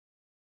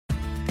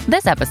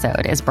This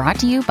episode is brought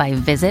to you by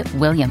Visit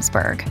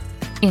Williamsburg.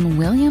 In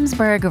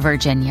Williamsburg,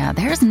 Virginia,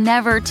 there's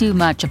never too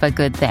much of a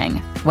good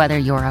thing. Whether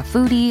you're a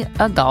foodie,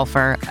 a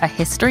golfer, a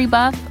history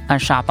buff, a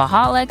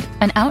shopaholic,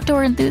 an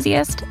outdoor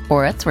enthusiast,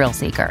 or a thrill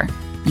seeker,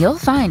 you'll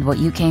find what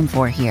you came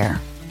for here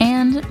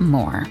and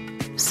more.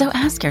 So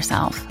ask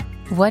yourself,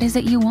 what is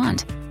it you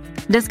want?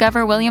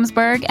 Discover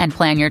Williamsburg and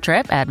plan your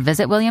trip at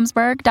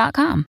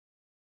visitwilliamsburg.com.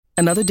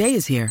 Another day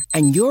is here,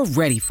 and you're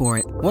ready for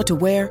it. What to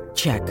wear?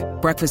 Check.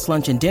 Breakfast,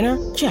 lunch, and dinner?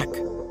 Check.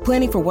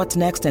 Planning for what's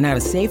next and how to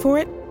save for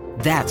it?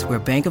 That's where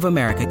Bank of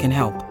America can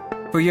help.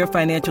 For your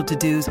financial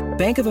to-dos,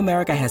 Bank of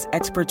America has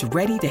experts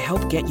ready to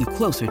help get you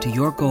closer to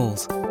your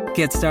goals.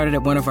 Get started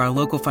at one of our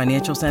local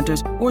financial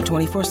centers or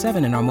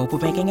 24/7 in our mobile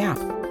banking app.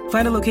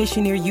 Find a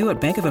location near you at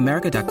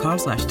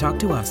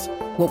bankofamerica.com/talktous.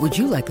 What would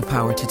you like the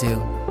power to do?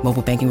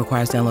 Mobile banking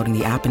requires downloading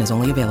the app and is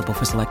only available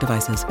for select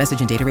devices. Message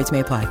and data rates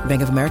may apply.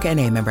 Bank of America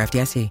N.A., member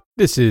FDIC.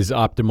 This is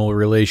Optimal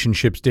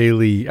Relationships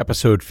Daily,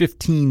 episode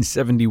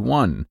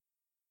 1571,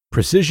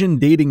 Precision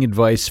Dating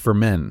Advice for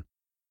Men,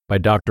 by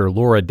Dr.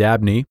 Laura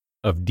Dabney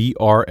of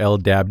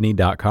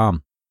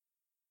drldabney.com.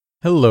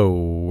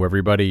 Hello,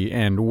 everybody,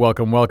 and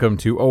welcome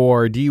to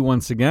ORD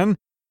once again.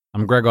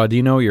 I'm Greg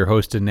Audino, your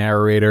host and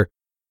narrator.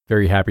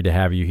 Very happy to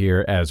have you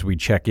here as we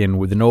check in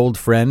with an old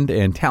friend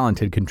and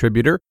talented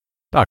contributor,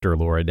 Dr.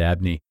 Laura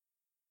Dabney.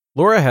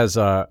 Laura has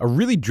a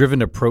really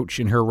driven approach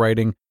in her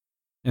writing,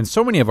 and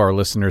so many of our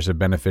listeners have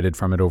benefited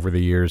from it over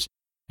the years,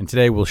 and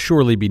today will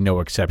surely be no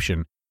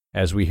exception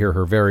as we hear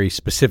her very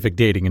specific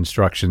dating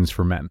instructions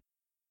for men.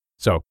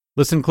 So,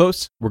 listen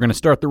close, we're going to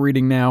start the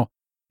reading now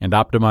and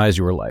optimize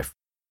your life.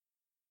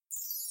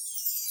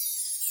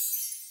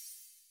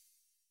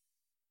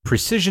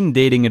 Precision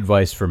Dating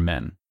Advice for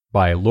Men,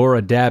 by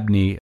Laura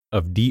Dabney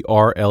of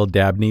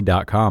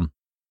drldabney.com.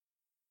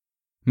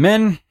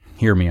 Men,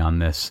 hear me on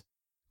this.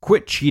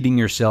 Quit cheating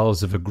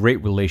yourselves of a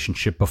great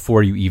relationship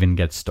before you even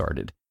get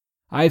started.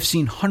 I've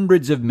seen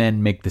hundreds of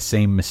men make the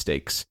same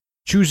mistakes,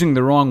 choosing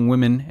the wrong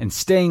women and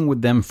staying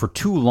with them for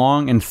too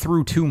long and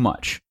through too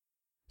much.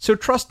 So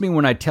trust me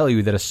when I tell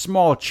you that a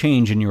small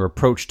change in your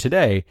approach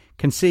today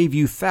can save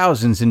you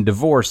thousands in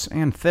divorce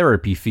and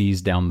therapy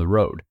fees down the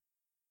road.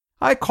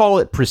 I call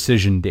it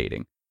precision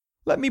dating.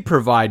 Let me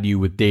provide you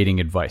with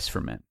dating advice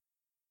for men.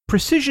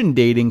 Precision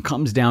dating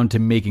comes down to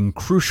making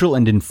crucial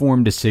and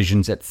informed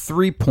decisions at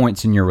 3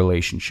 points in your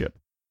relationship.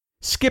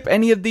 Skip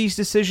any of these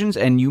decisions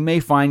and you may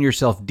find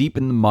yourself deep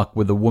in the muck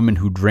with a woman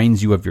who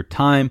drains you of your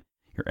time,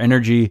 your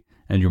energy,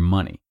 and your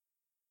money.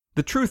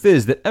 The truth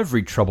is that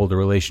every troubled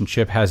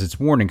relationship has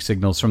its warning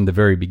signals from the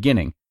very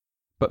beginning,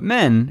 but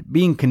men,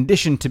 being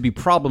conditioned to be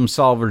problem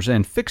solvers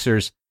and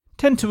fixers,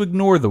 tend to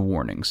ignore the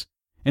warnings.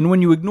 And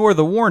when you ignore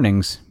the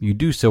warnings, you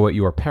do so at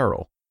your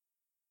peril.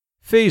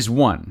 Phase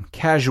 1.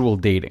 Casual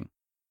dating.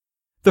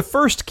 The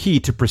first key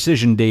to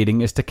precision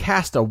dating is to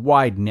cast a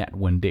wide net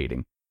when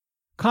dating.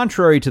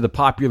 Contrary to the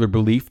popular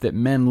belief that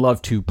men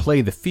love to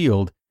play the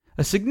field,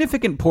 a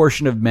significant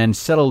portion of men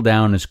settle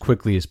down as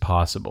quickly as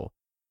possible.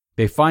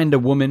 They find a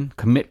woman,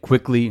 commit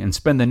quickly, and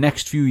spend the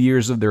next few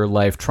years of their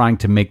life trying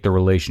to make the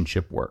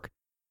relationship work.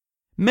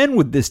 Men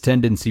with this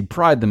tendency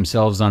pride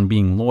themselves on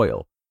being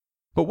loyal.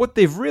 But what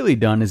they've really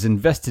done is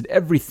invested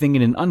everything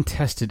in an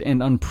untested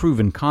and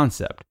unproven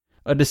concept,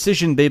 a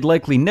decision they'd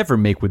likely never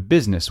make with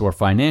business or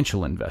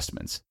financial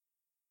investments.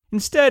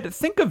 Instead,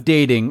 think of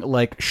dating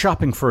like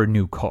shopping for a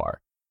new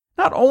car.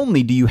 Not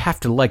only do you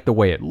have to like the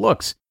way it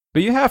looks,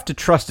 but you have to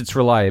trust its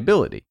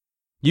reliability.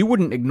 You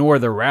wouldn't ignore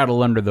the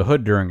rattle under the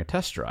hood during a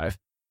test drive.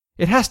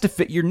 It has to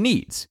fit your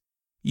needs.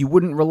 You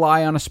wouldn't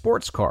rely on a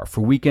sports car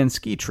for weekend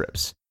ski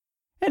trips.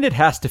 And it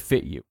has to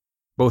fit you,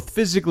 both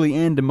physically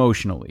and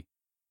emotionally.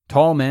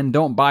 Tall men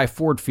don't buy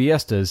Ford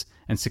Fiestas,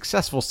 and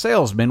successful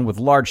salesmen with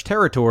large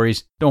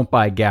territories don't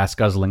buy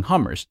gas-guzzling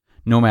Hummers,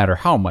 no matter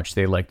how much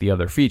they like the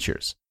other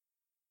features.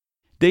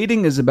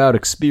 Dating is about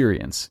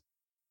experience.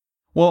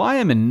 While I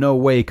am in no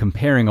way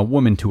comparing a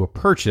woman to a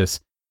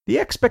purchase, the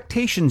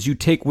expectations you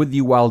take with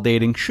you while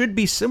dating should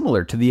be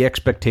similar to the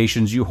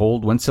expectations you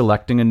hold when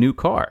selecting a new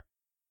car.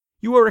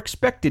 You are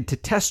expected to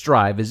test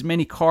drive as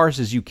many cars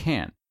as you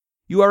can.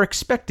 You are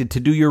expected to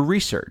do your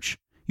research.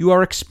 You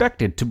are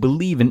expected to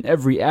believe in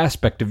every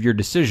aspect of your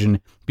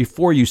decision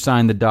before you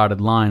sign the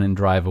dotted line and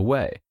drive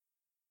away.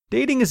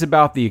 Dating is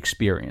about the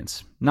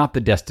experience, not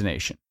the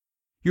destination.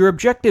 Your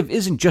objective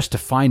isn't just to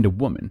find a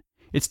woman.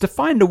 It's to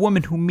find a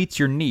woman who meets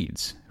your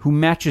needs, who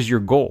matches your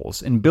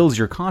goals, and builds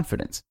your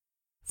confidence.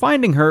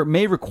 Finding her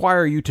may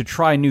require you to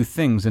try new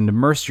things and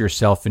immerse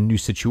yourself in new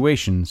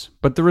situations,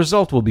 but the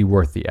result will be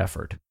worth the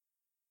effort.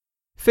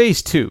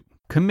 Phase 2.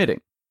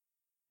 Committing.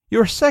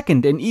 Your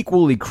second and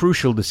equally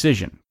crucial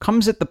decision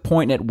comes at the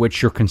point at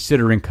which you're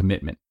considering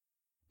commitment.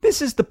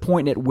 This is the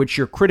point at which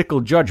your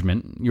critical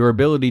judgment, your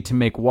ability to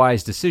make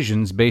wise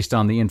decisions based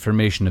on the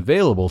information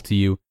available to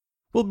you,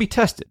 will be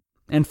tested,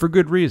 and for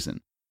good reason.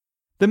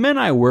 The men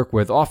I work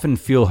with often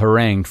feel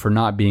harangued for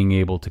not being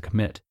able to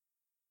commit.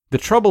 The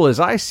trouble as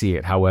I see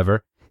it,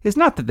 however, is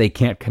not that they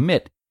can't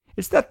commit,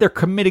 it's that they're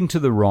committing to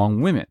the wrong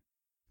women.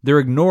 They're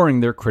ignoring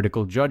their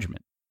critical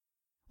judgment.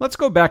 Let's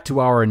go back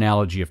to our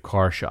analogy of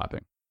car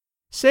shopping.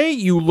 Say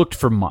you looked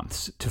for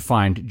months to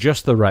find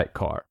just the right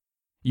car.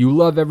 You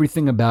love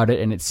everything about it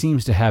and it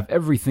seems to have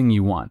everything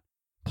you want.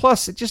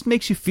 Plus, it just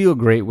makes you feel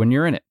great when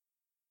you're in it.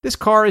 This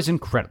car is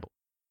incredible.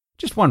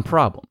 Just one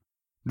problem.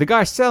 The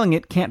guy selling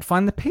it can't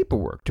find the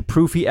paperwork to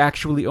prove he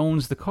actually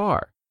owns the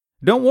car.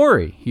 Don't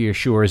worry, he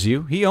assures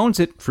you. He owns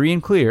it, free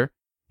and clear.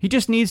 He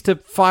just needs to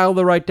file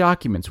the right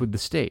documents with the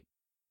state.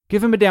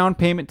 Give him a down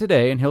payment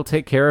today and he'll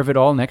take care of it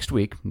all next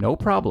week. No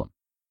problem.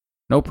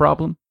 No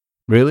problem?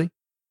 Really?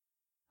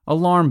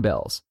 Alarm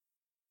bells.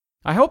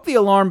 I hope the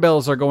alarm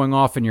bells are going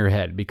off in your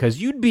head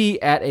because you'd be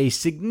at a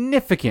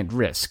significant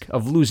risk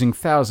of losing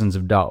thousands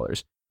of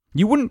dollars.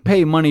 You wouldn't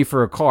pay money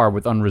for a car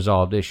with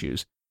unresolved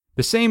issues.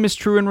 The same is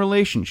true in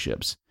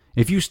relationships.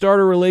 If you start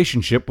a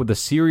relationship with a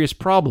serious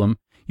problem,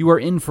 you are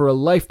in for a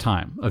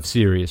lifetime of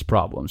serious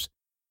problems.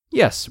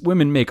 Yes,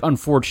 women make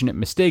unfortunate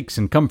mistakes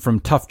and come from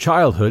tough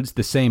childhoods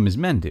the same as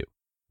men do.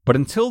 But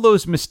until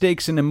those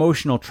mistakes and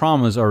emotional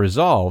traumas are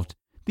resolved,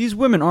 these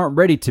women aren't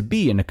ready to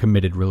be in a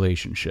committed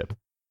relationship.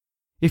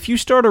 If you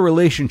start a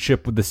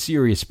relationship with a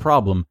serious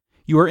problem,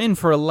 you are in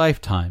for a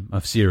lifetime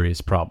of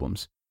serious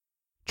problems.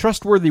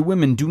 Trustworthy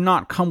women do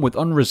not come with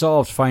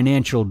unresolved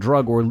financial,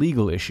 drug, or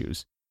legal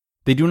issues.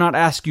 They do not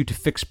ask you to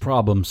fix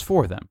problems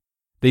for them.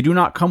 They do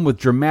not come with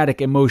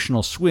dramatic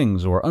emotional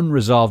swings or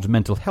unresolved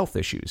mental health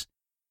issues.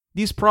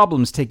 These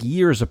problems take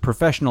years of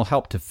professional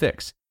help to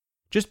fix.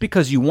 Just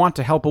because you want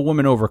to help a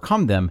woman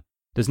overcome them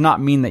does not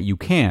mean that you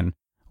can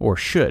or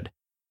should.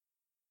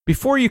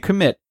 Before you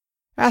commit,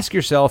 ask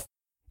yourself,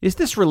 is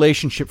this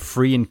relationship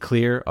free and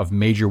clear of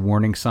major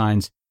warning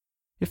signs?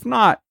 If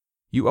not,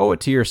 you owe it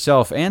to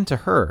yourself and to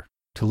her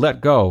to let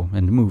go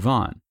and move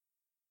on.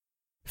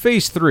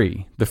 Phase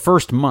 3, the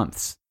first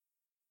months.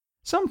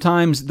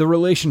 Sometimes the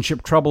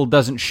relationship trouble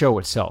doesn't show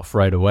itself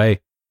right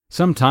away.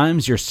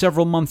 Sometimes you're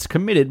several months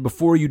committed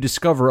before you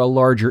discover a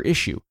larger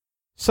issue.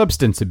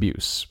 Substance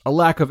abuse, a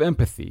lack of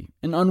empathy,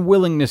 an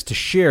unwillingness to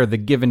share the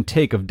give and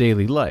take of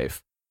daily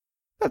life.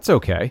 That's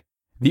okay.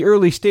 The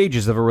early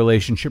stages of a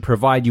relationship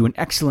provide you an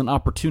excellent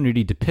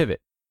opportunity to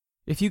pivot.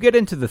 If you get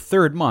into the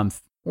third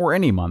month, or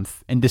any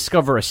month, and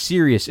discover a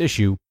serious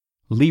issue,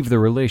 leave the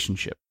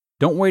relationship.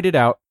 Don't wait it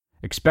out,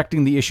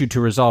 expecting the issue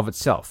to resolve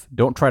itself.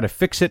 Don't try to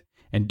fix it,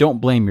 and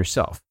don't blame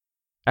yourself.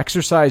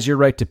 Exercise your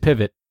right to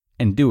pivot,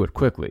 and do it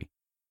quickly.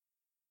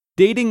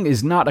 Dating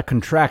is not a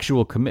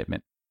contractual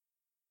commitment.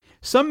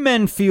 Some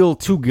men feel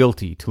too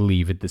guilty to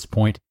leave at this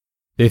point.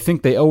 They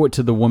think they owe it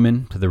to the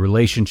woman, to the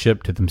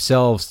relationship, to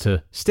themselves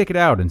to stick it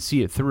out and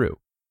see it through.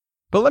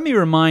 But let me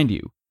remind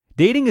you,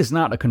 dating is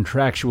not a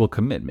contractual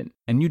commitment,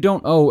 and you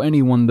don't owe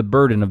anyone the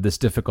burden of this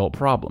difficult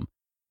problem.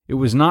 It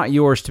was not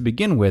yours to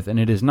begin with, and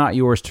it is not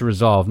yours to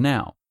resolve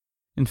now.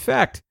 In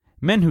fact,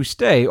 men who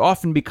stay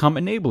often become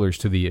enablers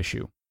to the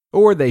issue,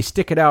 or they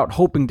stick it out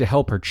hoping to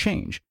help her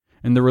change,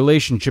 and the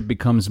relationship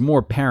becomes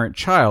more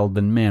parent-child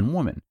than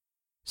man-woman.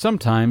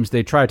 Sometimes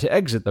they try to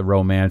exit the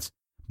romance,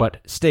 but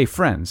stay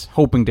friends,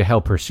 hoping to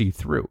help her see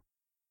through.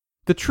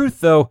 The truth,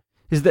 though,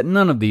 is that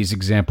none of these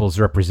examples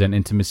represent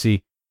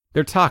intimacy.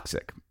 They're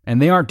toxic, and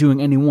they aren't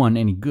doing anyone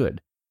any good.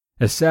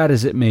 As sad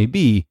as it may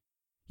be,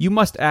 you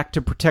must act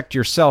to protect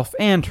yourself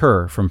and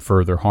her from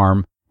further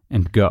harm,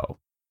 and go.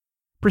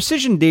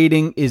 Precision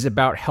dating is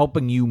about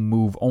helping you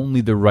move only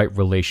the right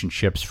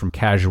relationships from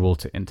casual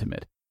to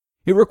intimate.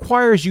 It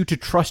requires you to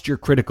trust your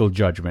critical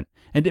judgment,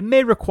 and it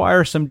may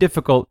require some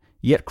difficult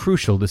yet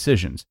crucial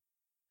decisions.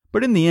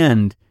 But in the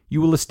end,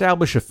 you will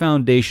establish a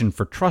foundation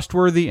for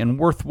trustworthy and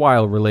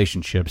worthwhile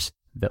relationships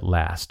that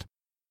last.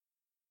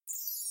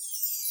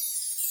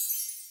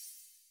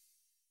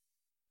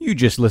 You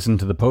just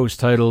listened to the post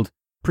titled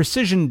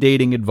Precision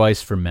Dating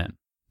Advice for Men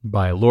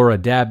by Laura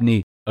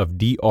Dabney of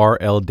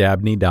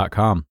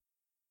drldabney.com.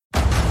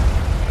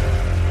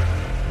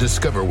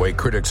 Discover why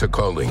critics are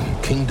calling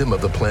Kingdom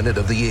of the Planet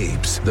of the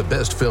Apes the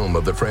best film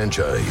of the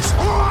franchise.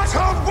 What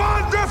a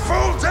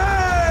wonderful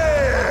day!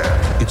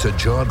 It's a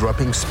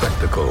jaw-dropping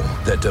spectacle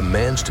that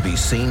demands to be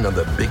seen on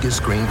the biggest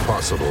screen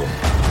possible.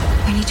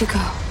 I need to go.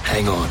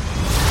 Hang on.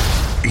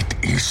 It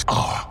is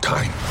our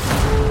time.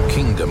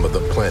 Kingdom of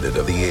the Planet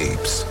of the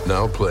Apes.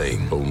 Now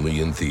playing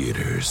only in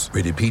theaters.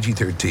 Rated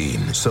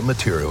PG-13. Some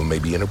material may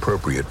be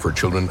inappropriate for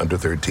children under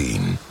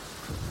 13.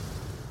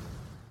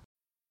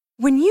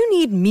 When you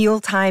need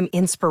mealtime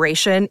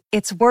inspiration,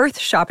 it's worth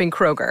shopping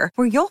Kroger,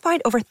 where you'll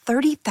find over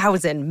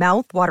 30,000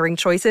 mouth-watering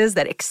choices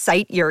that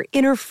excite your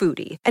inner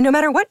foodie. And no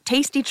matter what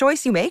tasty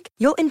choice you make,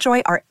 you'll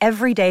enjoy our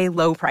everyday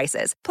low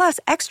prices, plus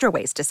extra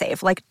ways to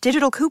save, like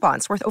digital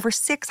coupons worth over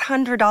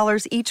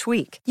 $600 each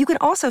week. You can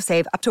also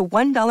save up to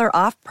 $1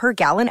 off per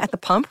gallon at the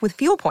pump with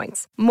fuel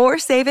points. More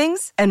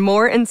savings and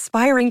more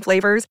inspiring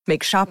flavors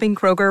make shopping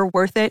Kroger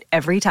worth it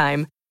every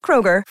time.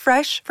 Kroger,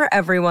 fresh for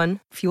everyone.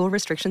 Fuel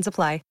restrictions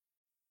apply.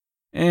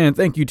 And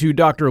thank you to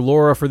Dr.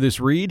 Laura for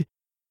this read.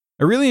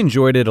 I really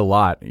enjoyed it a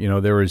lot.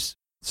 There was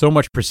so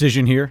much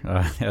precision here,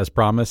 as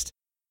promised.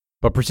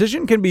 But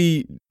precision can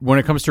be, when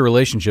it comes to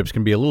relationships,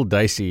 can be a little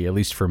dicey, at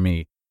least for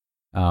me.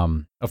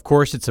 Of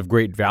course, it's of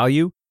great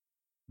value,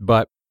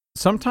 but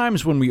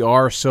sometimes when we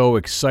are so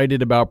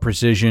excited about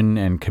precision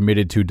and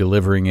committed to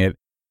delivering it,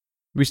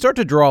 we start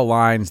to draw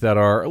lines that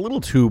are a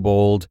little too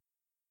bold,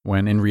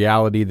 when in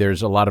reality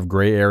there's a lot of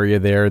gray area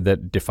there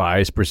that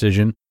defies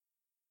precision.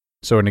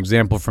 So an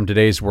example from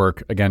today's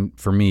work, again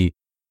for me,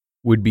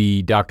 would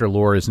be Dr.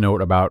 Laura's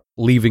note about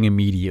leaving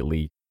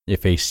immediately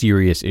if a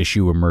serious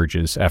issue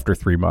emerges after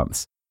 3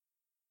 months.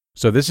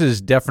 So this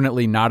is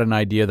definitely not an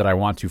idea that I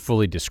want to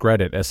fully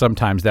discredit, as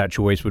sometimes that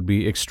choice would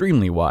be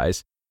extremely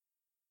wise.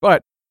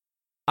 But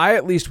I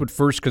at least would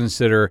first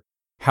consider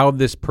how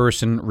this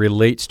person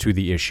relates to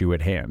the issue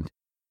at hand.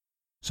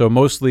 So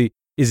mostly,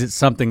 is it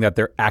something that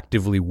they're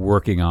actively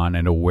working on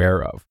and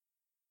aware of?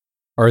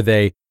 Are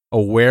they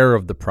aware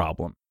of the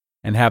problem?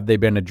 And have they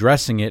been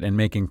addressing it and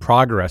making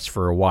progress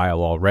for a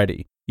while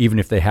already, even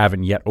if they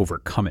haven't yet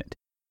overcome it?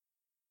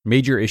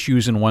 Major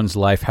issues in one's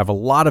life have a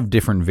lot of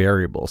different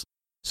variables.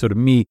 So to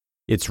me,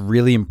 it's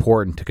really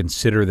important to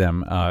consider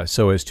them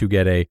so as to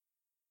get a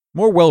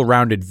more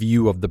well-rounded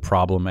view of the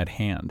problem at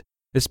hand,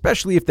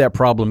 especially if that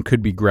problem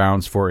could be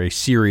grounds for a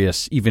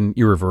serious, even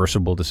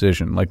irreversible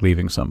decision like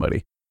leaving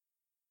somebody.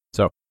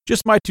 So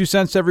just my 2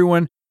 cents,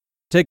 everyone.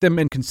 Take them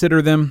and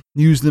consider them.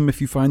 Use them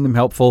if you find them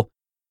helpful.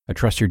 I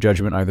trust your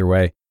judgment either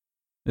way.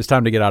 It's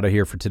time to get out of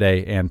here for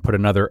today and put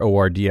another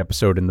ORD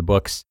episode in the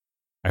books.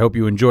 I hope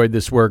you enjoyed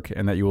this work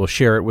and that you will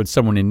share it with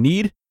someone in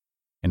need.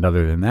 And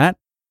other than that,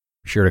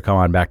 be sure to come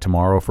on back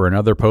tomorrow for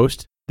another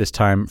post, this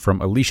time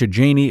from Alicia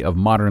Janey of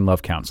Modern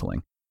Love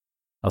Counseling.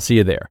 I'll see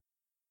you there,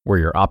 where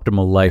your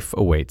optimal life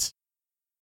awaits.